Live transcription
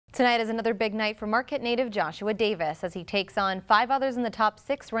Tonight is another big night for Marquette native Joshua Davis as he takes on 5 others in the top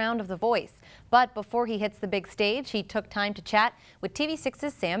 6 round of The Voice. But before he hits the big stage, he took time to chat with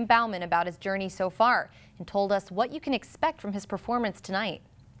TV6's Sam Bauman about his journey so far and told us what you can expect from his performance tonight.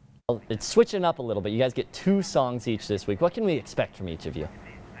 It's switching up a little bit. You guys get 2 songs each this week. What can we expect from each of you?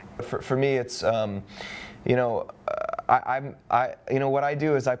 For me, it's what I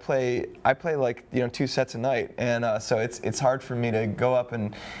do is I play like 2 sets a night, and so it's hard for me to go up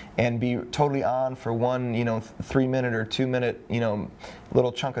and be totally on for one 3-minute or 2-minute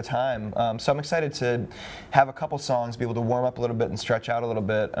little chunk of time. So I'm excited to have a couple songs, be able to warm up a little bit and stretch out a little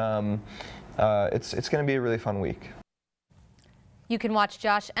bit. It's going to be a really fun week. You can watch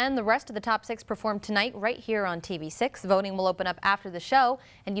Josh and the rest of the top 6 perform tonight right here on TV6. Voting will open up after the show,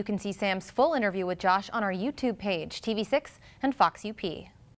 and you can see Sam's full interview with Josh on our YouTube page, TV6 and Fox UP.